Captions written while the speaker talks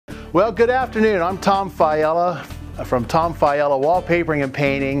Well, good afternoon. I'm Thom Faiella from Thom Faiella Wallpapering and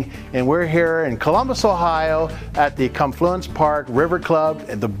Painting, and we're here in Columbus, Ohio at the Confluence Park River Club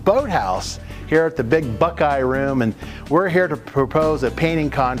at the Boathouse here at the big Buckeye Room, and we're here to propose a painting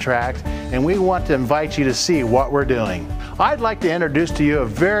contract, and we want to invite you to see what we're doing. I'd like to introduce to you a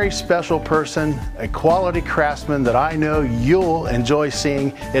very special person, a quality craftsman that I know you'll enjoy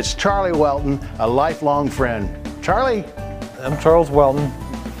seeing. It's Charlie Welton, a lifelong friend. Charlie? I'm Charles Welton,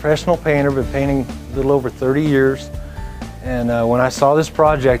 professional painter, been painting a little over 30 years. And when I saw this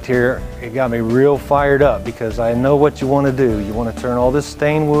project here, it got me real fired up because I know what you want to do. You want to turn all this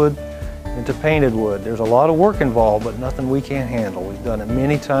stained wood into painted wood. There's a lot of work involved, but nothing we can't handle. We've done it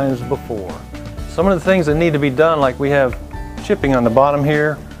many times before. Some of the things that need to be done, like we have chipping on the bottom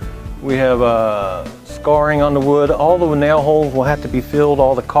here, we have scarring on the wood, all the nail holes will have to be filled,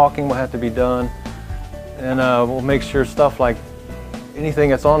 all the caulking will have to be done, and we'll make sure stuff like anything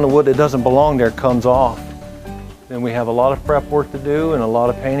that's on the wood that doesn't belong there comes off. Then we have a lot of prep work to do and a lot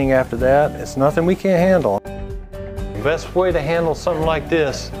of painting after that. It's nothing we can't handle. The best way to handle something like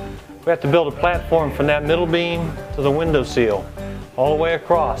this, we have to build a platform from that middle beam to the window sill, all the way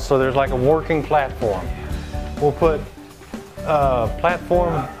across, so there's like a working platform. We'll put a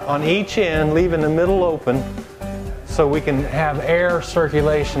platform on each end, leaving the middle open, so we can have air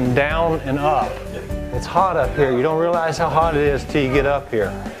circulation down and up. It's hot up here. You don't realize how hot it is till you get up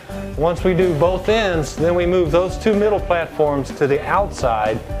here. Once we do both ends, then we move those two middle platforms to the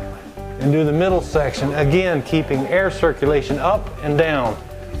outside and do the middle section, again keeping air circulation up and down.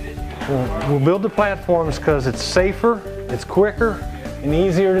 We'll build the platforms because it's safer, it's quicker, and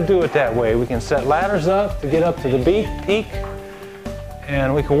easier to do it that way. We can set ladders up to get up to the peak,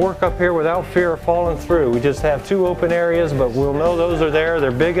 and we can work up here without fear of falling through. We just have two open areas, but we'll know those are there.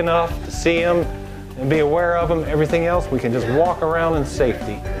 They're big enough to see them and be aware of them. Everything else we can just walk around in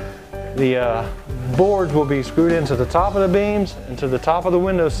safety. The boards will be screwed into the top of the beams and to the top of the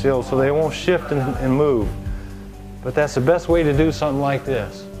windowsill so they won't shift and move. But that's the best way to do something like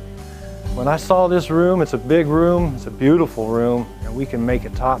this. When I saw this room, it's a big room, it's a beautiful room, and we can make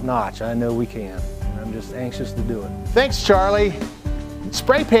it top notch. I know we can. And I'm just anxious to do it. Thanks, Charlie.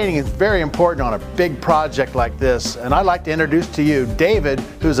 Spray painting is very important on a big project like this, and I'd like to introduce to you David,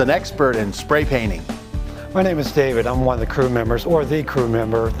 who's an expert in spray painting. My name is David. I'm one of the crew members, or the crew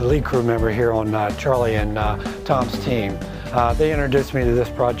member, the lead crew member here on Charlie and Tom's team. They introduced me to this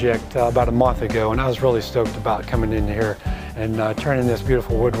project about a month ago, and I was really stoked about coming in here and turning this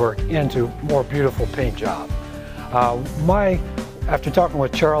beautiful woodwork into a more beautiful paint job. After talking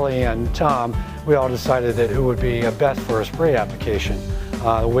with Charlie and Tom, we all decided that it would be best for a spray application,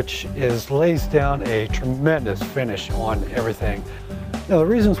 which lays down a tremendous finish on everything. Now, the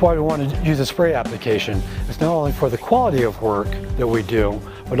reasons why we wanted to use a spray application is not only for the quality of work that we do,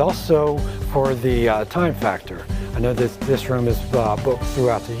 but also for the time factor. I know that this room is booked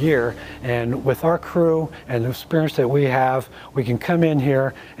throughout the year, and with our crew and the experience that we have, we can come in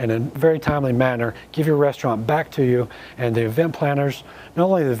here in a very timely manner, give your restaurant back to you, and the event planners, not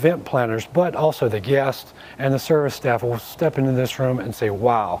only the event planners, but also the guests and the service staff will step into this room and say,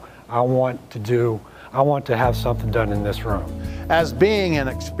 wow, I want to have something done in this room. As being an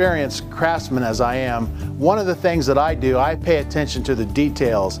experienced craftsman as I am, one of the things that I do, I pay attention to the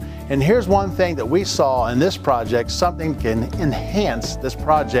details. And here's one thing that we saw in this project, something can enhance this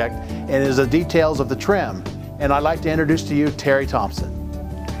project, and is the details of the trim. And I'd like to introduce to you Terry Thompson.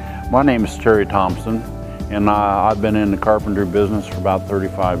 My name is Terry Thompson, and I've been in the carpentry business for about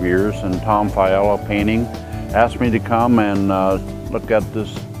 35 years, and Thom Faiella Painting asked me to come and look at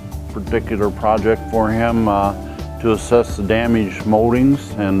this particular project for him to assess the damaged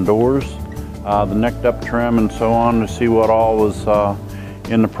moldings and doors, the necked up trim and so on, to see what all was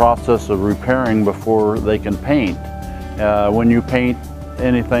in the process of repairing before they can paint. When you paint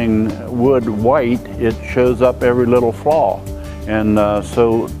anything wood white, it shows up every little flaw, and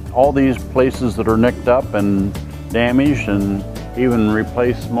so all these places that are nicked up and damaged, and even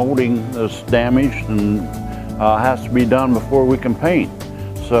replace molding that's damaged, and has to be done before we can paint.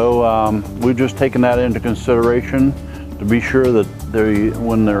 So we've just taken that into consideration to be sure that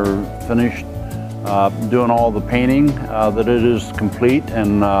when they're finished doing all the painting, that it is complete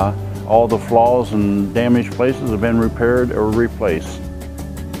and all the flaws and damaged places have been repaired or replaced.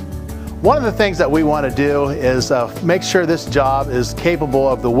 One of the things that we want to do is make sure this job is capable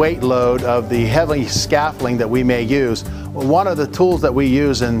of the weight load of the heavy scaffolding that we may use. One of the tools that we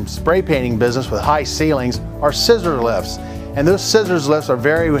use in spray painting business with high ceilings are scissor lifts. And those scissors lifts are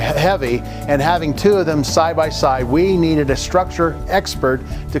very heavy, and having two of them side by side, we needed a structure expert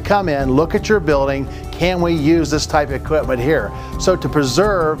to come in, look at your building, can we use this type of equipment here? So to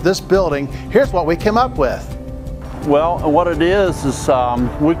preserve this building, here's what we came up with. Well, what it is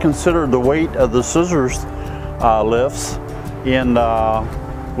we consider the weight of the scissors lifts, in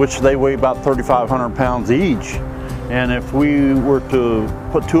which they weigh about 3,500 pounds each. And if we were to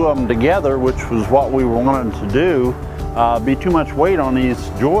put two of them together, which was what we were wanting to do, be too much weight on these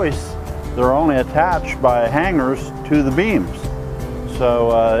joists. They're only attached by hangers to the beams.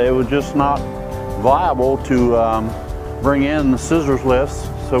 So it was just not viable to bring in the scissors lifts.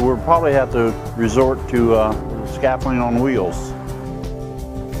 So we'll probably have to resort to scaffolding on wheels.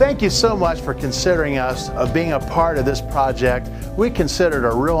 Thank you so much for considering us of being a part of this project. We consider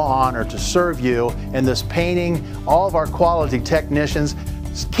it a real honor to serve you in this painting, all of our quality technicians,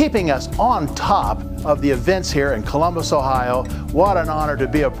 keeping us on top of the events here in Columbus, Ohio. What an honor to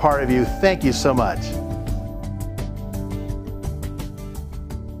be a part of you. Thank you so much.